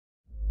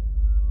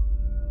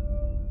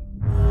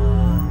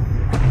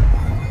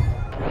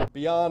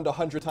Beyond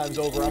 100 times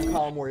over, I'm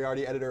Colin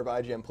Moriarty, editor of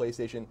IGN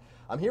PlayStation.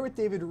 I'm here with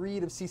David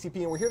Reed of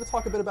CCP, and we're here to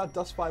talk a bit about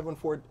Dust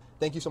 514.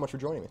 Thank you so much for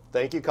joining me.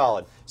 Thank you,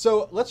 Colin.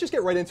 So let's just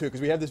get right into it, because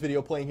we have this video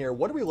playing here.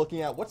 What are we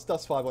looking at? What's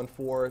Dust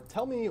 514?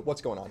 Tell me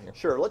what's going on here.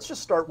 Sure, let's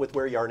just start with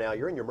where you are now.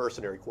 You're in your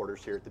mercenary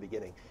quarters here at the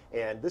beginning.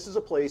 And this is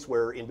a place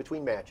where in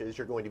between matches,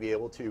 you're going to be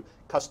able to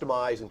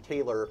customize and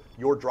tailor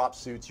your drop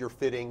suits, your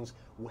fittings,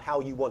 how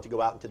you want to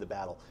go out into the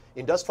battle.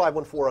 In Dust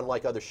 514,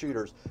 unlike other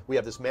shooters, we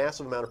have this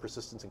massive amount of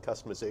persistence and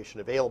customization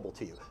available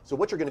to you. So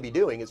what you're going to be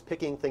doing is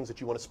picking things that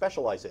you want to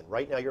specialize in.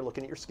 Right now you're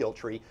looking at your skill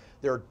tree.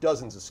 There are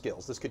dozens of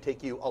skills. This could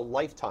take you a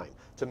lifetime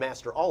to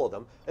master all of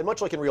them. And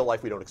much like in real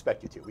life, we don't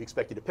expect you to. We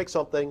expect you to pick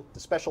something, to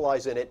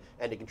specialize in it,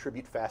 and to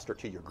contribute faster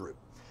to your group.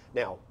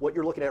 Now, what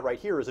you're looking at right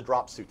here is a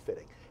drop suit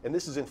fitting. And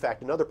this is, in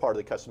fact, another part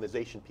of the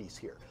customization piece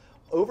here.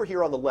 Over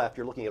here on the left,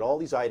 you're looking at all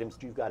these items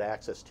that you've got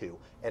access to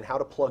and how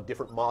to plug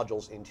different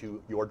modules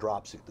into your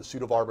drop suit, the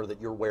suit of armor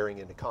that you're wearing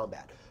into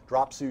combat.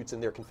 Drop suits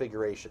and their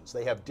configurations,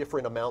 they have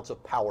different amounts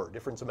of power,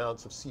 different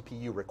amounts of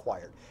CPU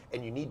required,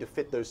 and you need to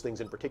fit those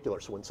things in particular.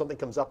 So when something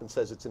comes up and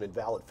says it's an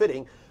invalid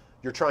fitting,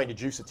 you're trying to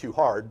juice it too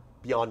hard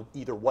beyond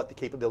either what the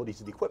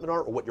capabilities of the equipment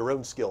are or what your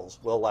own skills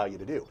will allow you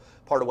to do.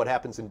 Part of what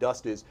happens in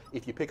Dust is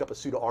if you pick up a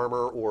suit of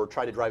armor or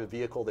try to drive a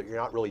vehicle that you're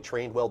not really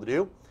trained well to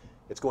do,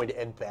 it's going to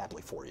end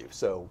badly for you.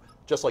 So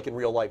just like in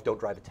real life, don't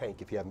drive a tank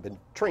if you haven't been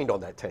trained on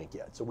that tank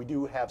yet. So we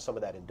do have some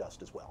of that in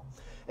Dust as well.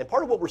 And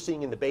part of what we're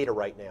seeing in the beta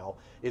right now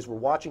is we're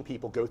watching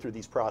people go through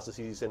these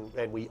processes,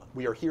 and we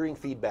are hearing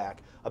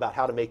feedback about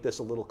how to make this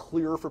a little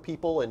clearer for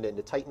people and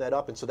to tighten that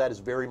up. And so that is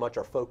very much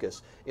our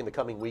focus in the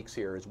coming weeks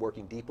here, is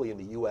working deeply in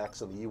the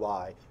UX and the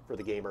UI for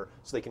the gamer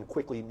so they can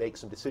quickly make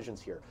some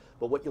decisions here.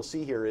 But what you'll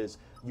see here is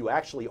you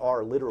actually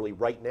are literally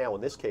right now,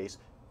 in this case,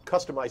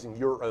 customizing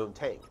your own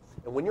tank.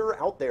 And when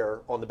you're out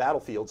there on the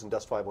battlefields in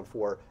Dust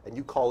 514 and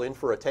you call in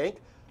for a tank,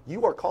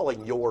 you are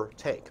calling your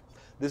tank.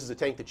 This is a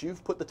tank that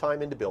you've put the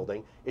time into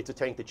building. It's a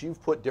tank that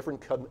you've put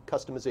different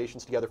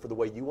customizations together for the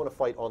way you want to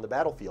fight on the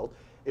battlefield.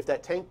 If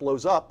that tank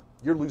blows up,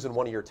 you're losing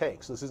one of your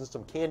tanks. This isn't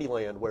some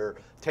Candyland where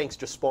tanks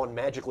just spawn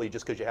magically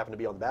just because you happen to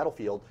be on the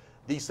battlefield.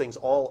 These things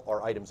all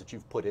are items that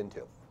you've put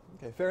into.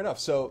 Okay, fair enough.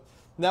 So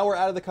now we're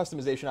out of the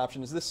customization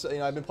options. This,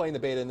 I've been playing the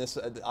beta in this,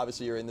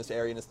 obviously you're in this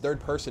area, in this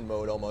third-person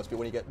mode almost, but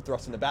when you get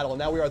thrust into battle, and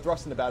now we are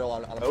thrust into battle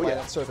on a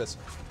planet surface.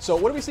 So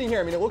what are we seeing here?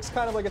 I mean, it looks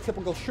kind of like a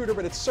typical shooter,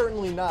 but it's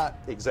certainly not.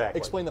 Exactly.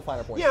 Explain the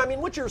finer points. Yeah, I mean,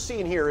 what you're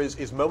seeing here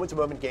is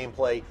moment-to-moment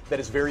gameplay that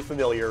is very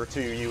familiar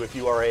to you if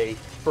you are a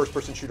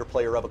first-person shooter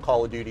player of a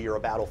Call of Duty or a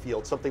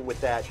Battlefield, something with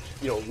that,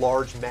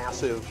 large,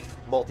 massive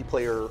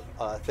multiplayer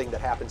thing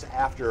that happens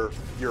after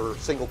your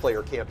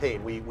single-player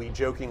campaign. We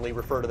jokingly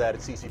refer to that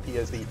at CCP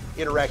as the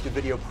interactive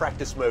video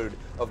practice mode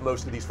of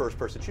most of these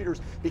first-person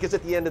shooters, because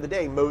at the end of the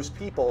day, most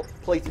people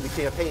play through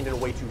the campaign in a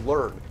way to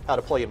learn how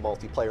to play in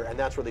multiplayer, and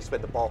that's where they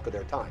spend the bulk of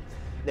their time.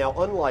 Now,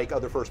 unlike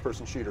other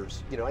first-person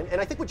shooters,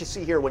 and I think what you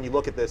see here when you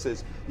look at this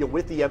is,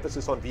 with the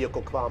emphasis on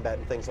vehicle combat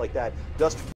and things like that, Dust